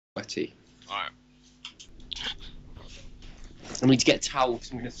sweaty. Alright. I need to get a towel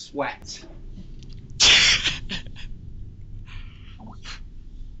because I'm going to sweat.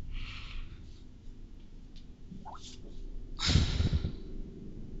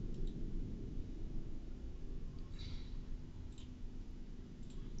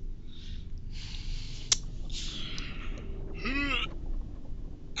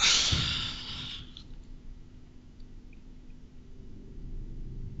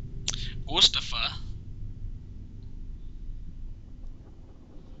 Mustafa.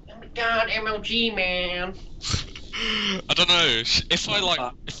 Oh my god, MLG man. I don't know. If I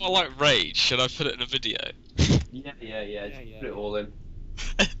like rage, should I put it in a video? Yeah. Just put it all in.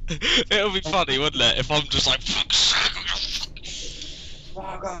 It'll be funny, wouldn't it? If I'm just like, Oh,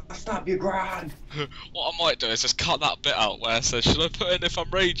 I gotta stop your grind. what I might do is just cut that bit out where it says, should I put in if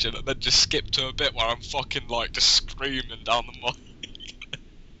I'm raging, and then just skip to a bit where I'm fucking like just screaming down the mic.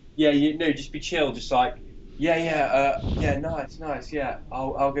 Yeah, no, just be chill, just like, yeah, nice, yeah,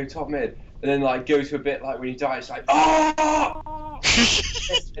 I'll go top mid, and then like go to a bit like when he dies, like, oh,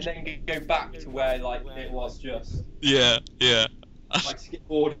 and then go back to where like it was just. Yeah. Like skip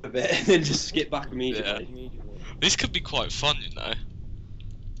forward a bit and then just skip back immediately. Yeah. These could be quite fun, you know.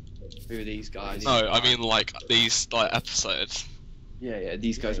 Who are these guys? No, I mean like these like episodes. Yeah,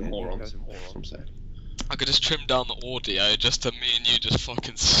 these guys are morons. I'm saying. I could just trim down the audio just to me and you just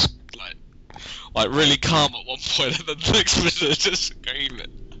fucking like really calm at one point and then the next minute just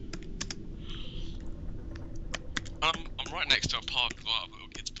screaming. I'm right next to a park as well. I've got little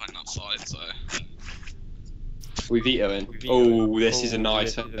kids playing outside, so. We vetoing. Oh, this is a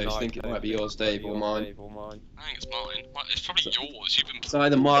nice host. I think it might be yours, Dave, or mine. I think it's mine. It's probably yours. You've been. It's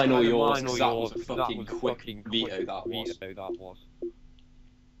either mine or yours. That was a fucking quick veto. That was.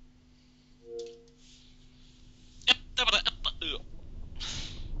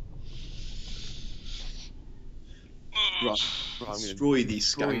 Right, destroy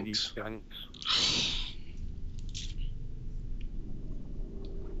these skanks.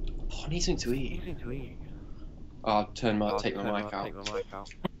 Oh, I need something to eat. I'll take my mic out.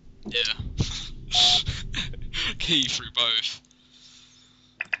 Yeah. Key through both.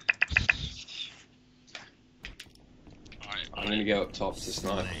 Right. I'm gonna go up top to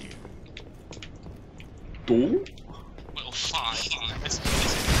snipe. Door? Little five. Did you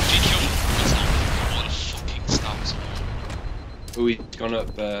kill him? What a fucking stance. Oh, he's gone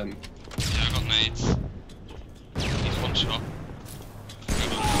up. Yeah, I got nades. He's one shot.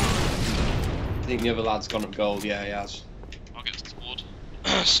 I think the other lad's gone up gold. Yeah, he has. I'll get to the board.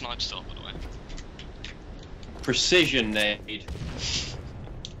 Snipe still, by the way. Precision nade.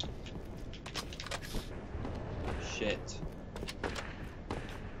 Shit.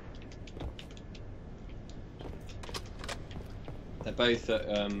 They're both at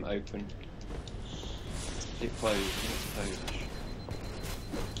open. They've closed.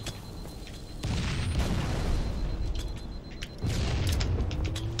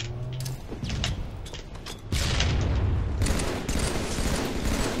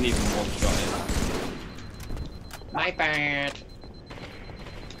 Even one shot in. My bad.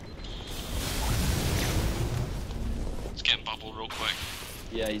 Let's get in bubble real quick.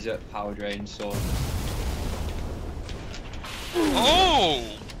 Yeah, he's at power drain, so. Oh!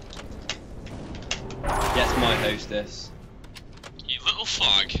 Yes, my hostess. You little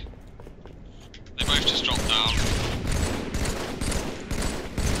fag. They both just dropped down.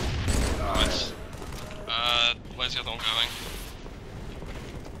 Nice. Where's the other one going?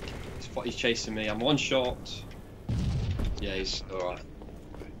 He's chasing me. I'm one shot. Yeah, he's alright.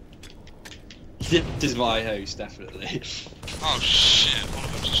 This is my host, definitely. Oh shit, one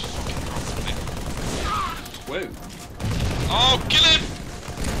of them just fucking dropped me. Whoa. Oh, kill him!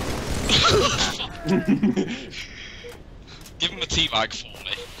 Give him a teabag for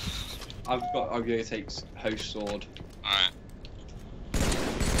me. I'm gonna take host sword. Alright.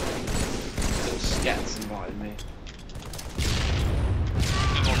 Little skets invited me.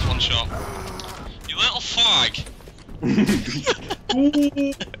 The other one's one shot. You little fag!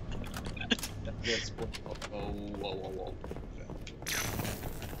 Whoa.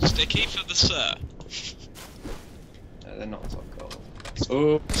 Sticky for the sir. They're not top goal.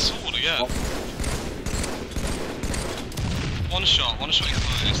 Oh. Sword again. One shot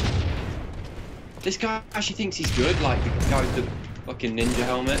enclosed. This guy actually thinks he's good, like the guy with the fucking ninja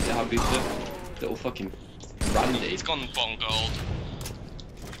helmet, the Habusa. Little fucking Randy. He's gone bottom gold.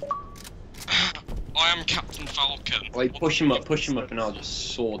 I am Captain Falcon. Wait, push him up, and I'll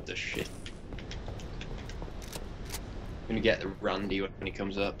just sword the shit. I'm gonna get the Randy when he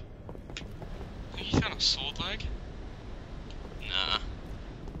comes up. He's got a sword leg? Nah.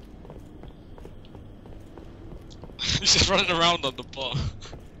 He's just running around on the bot.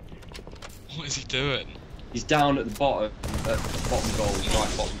 What is he doing? He's down at the bottom goal,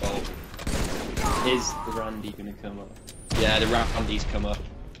 right bottom goal. Is the Randy gonna come up? Yeah, the Randy's come up.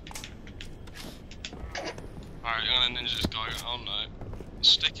 Alright, I'm gonna ninja this guy. Oh no.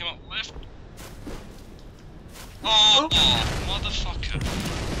 Stick him up left. Oh, motherfucker.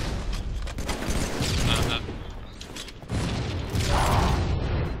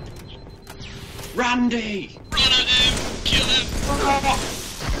 Randy! Run at him! Kill him!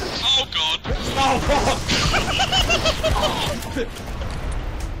 Oh god! Oh fuck!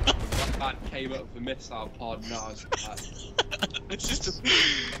 That man came up with a missile pod, no, it's bad. It's just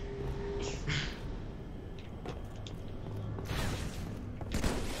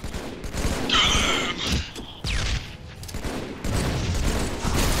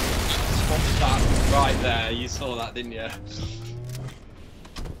That right there, you saw that, didn't you?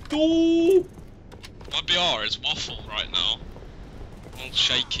 Ooh! my BR is waffle right now. I'm all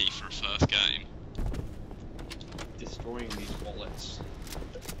shaky for a first game. Destroying these wallets.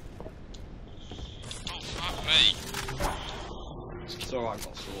 Oh fuck me. It's alright, I've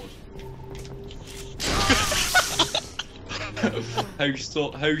got a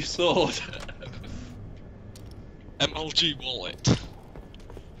sword. Whose sword? MLG wallet.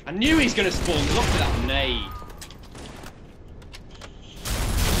 I knew he's gonna spawn. Look at that nade.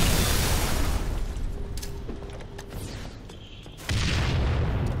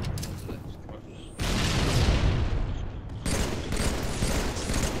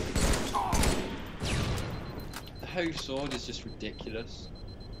 The hoe sword is just ridiculous.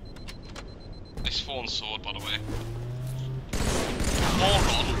 This spawn sword, by the way.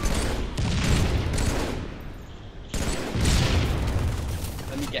 Moron.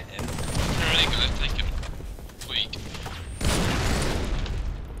 Let me get him. There you go, take him. Weak.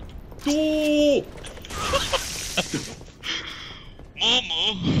 Oh!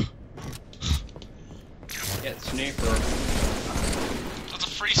 Momo! Get snooper. That's a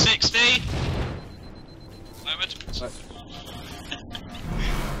 360! Moment. Right.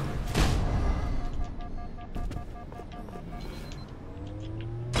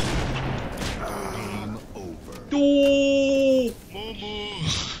 Game over. Oh!